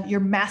just touch on your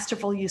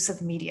masterful use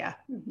of media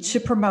to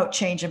promote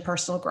change and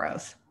personal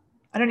growth.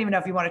 I don't even know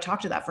if you want to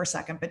talk to that for a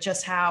second, but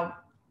just how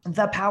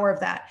the power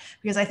of that,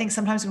 because I think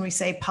sometimes when we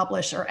say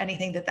publish or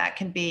anything that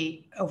can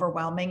be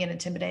overwhelming and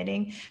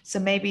intimidating. So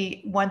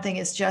maybe one thing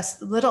is just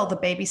the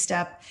baby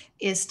step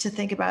is to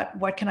think about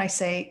what can I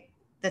say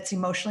that's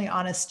emotionally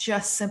honest,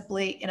 just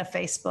simply in a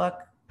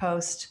Facebook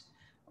post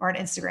or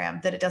an Instagram,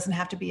 that it doesn't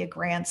have to be a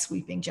grand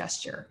sweeping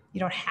gesture.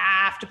 You don't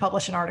have to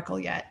publish an article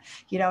yet.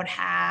 You don't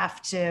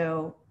have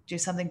to do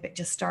something big.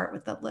 Just start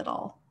with the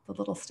little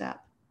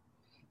step.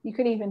 You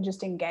could even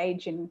just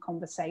engage in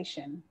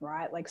conversation,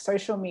 right? Like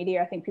social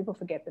media, I think people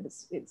forget that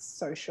it's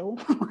social.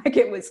 Like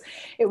it was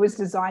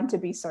designed to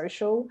be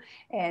social.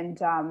 And,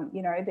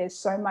 there's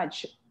so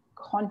much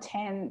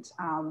content,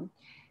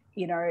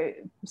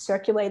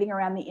 circulating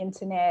around the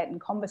internet and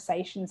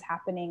conversations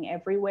happening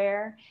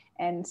everywhere.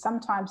 And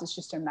sometimes it's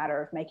just a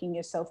matter of making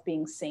yourself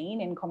being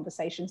seen in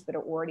conversations that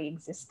are already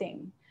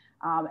existing,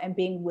 and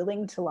being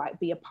willing to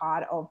be a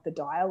part of the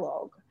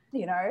dialogue.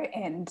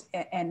 And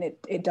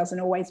it doesn't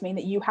always mean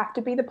that you have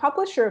to be the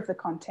publisher of the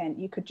content.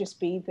 You could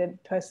just be the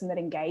person that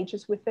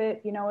engages with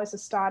it, as a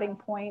starting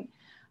point.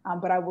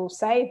 But I will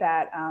say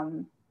that,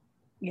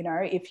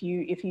 if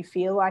you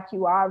feel like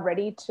you are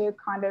ready to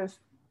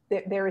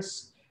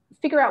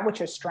figure out what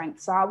your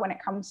strengths are when it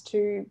comes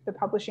to the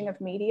publishing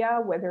of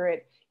media, whether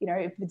it,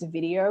 if it's a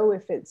video,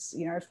 if it's,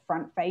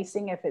 front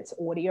facing, if it's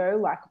audio,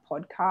 like a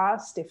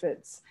podcast, if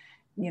it's,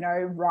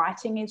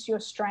 writing is your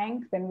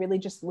strength, then really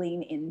just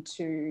lean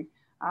into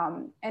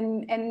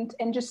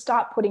and just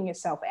start putting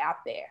yourself out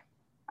there.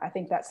 I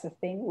think that's the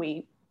thing.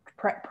 We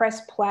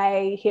press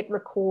play, hit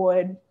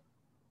record,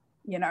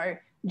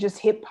 just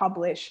hit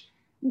publish.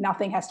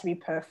 Nothing has to be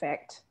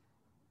perfect.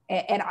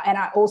 And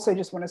I also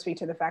just want to speak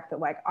to the fact that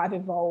I've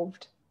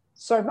evolved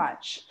so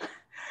much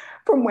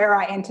from where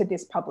I entered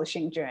this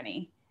publishing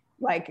journey.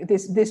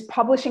 This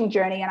publishing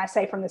journey, and I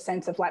say from the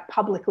sense of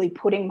publicly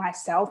putting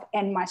myself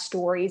and my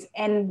stories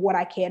and what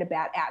I cared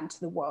about out into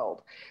the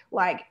world.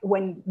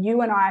 When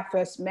you and I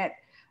first met,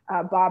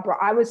 Barbara,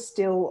 I was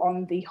still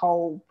on the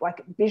whole,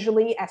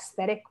 visually,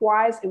 aesthetic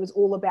wise, it was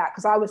all about,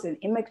 because I was an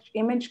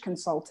image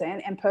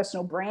consultant and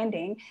personal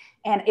branding.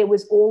 And it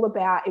was all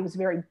about, it was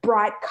very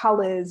bright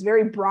colors,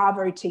 very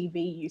Bravo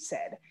TV, you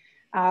said.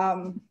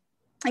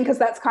 And because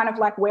that's kind of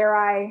where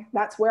I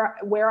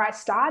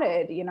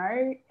started,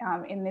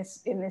 in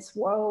this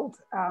world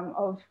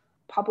of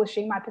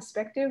publishing. My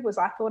perspective was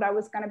I thought I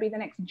was going to be the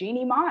next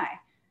Jeannie Mai.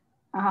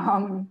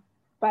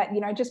 But,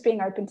 just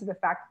being open to the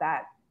fact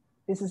that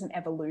this is an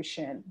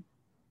evolution,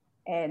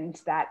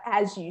 and that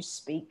as you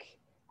speak,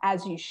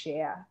 as you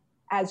share,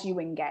 as you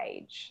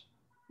engage,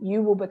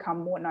 you will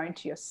become more known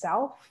to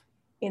yourself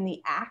in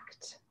the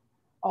act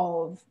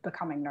of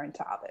becoming known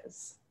to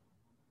others.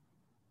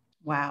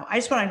 Wow. I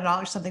just want to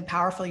acknowledge something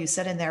powerful you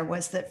said in there,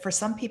 was that for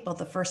some people,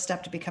 the first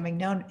step to becoming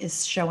known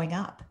is showing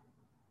up.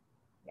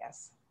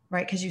 Yes.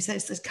 Right. Because you said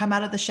it's come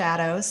out of the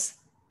shadows,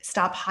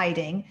 stop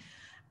hiding.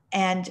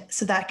 And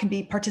so that can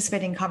be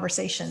participating in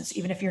conversations,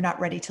 even if you're not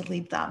ready to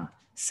lead them.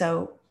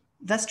 So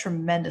that's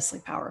tremendously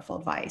powerful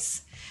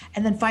advice.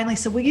 And then finally,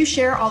 so will you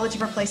share all the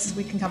different places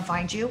we can come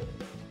find you?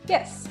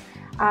 Yes.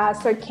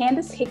 So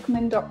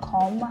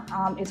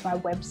CandaceHickman.com is my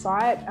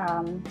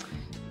website.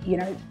 You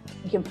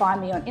can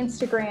find me on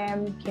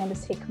Instagram,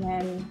 Candace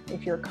Hickman.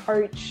 If you're a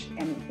coach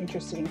and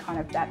interested in kind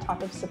of that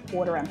type of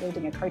support around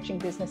building a coaching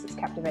business, it's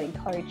Captivating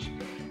Coach.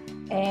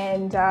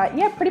 And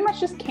pretty much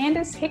just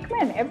Candace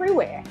Hickman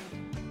everywhere.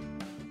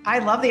 I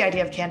love the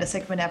idea of Candace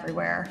Hickman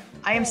everywhere.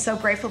 I am so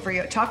grateful for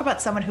you. Talk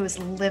about someone who is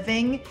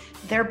living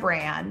their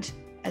brand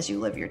as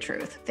you live your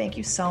truth. Thank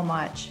you so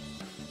much.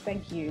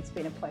 Thank you. It's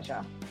been a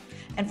pleasure.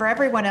 And for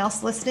everyone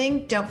else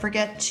listening, don't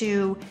forget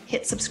to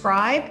hit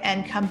subscribe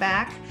and come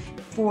back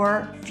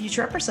for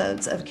future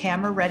episodes of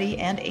Camera Ready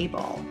and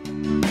Able.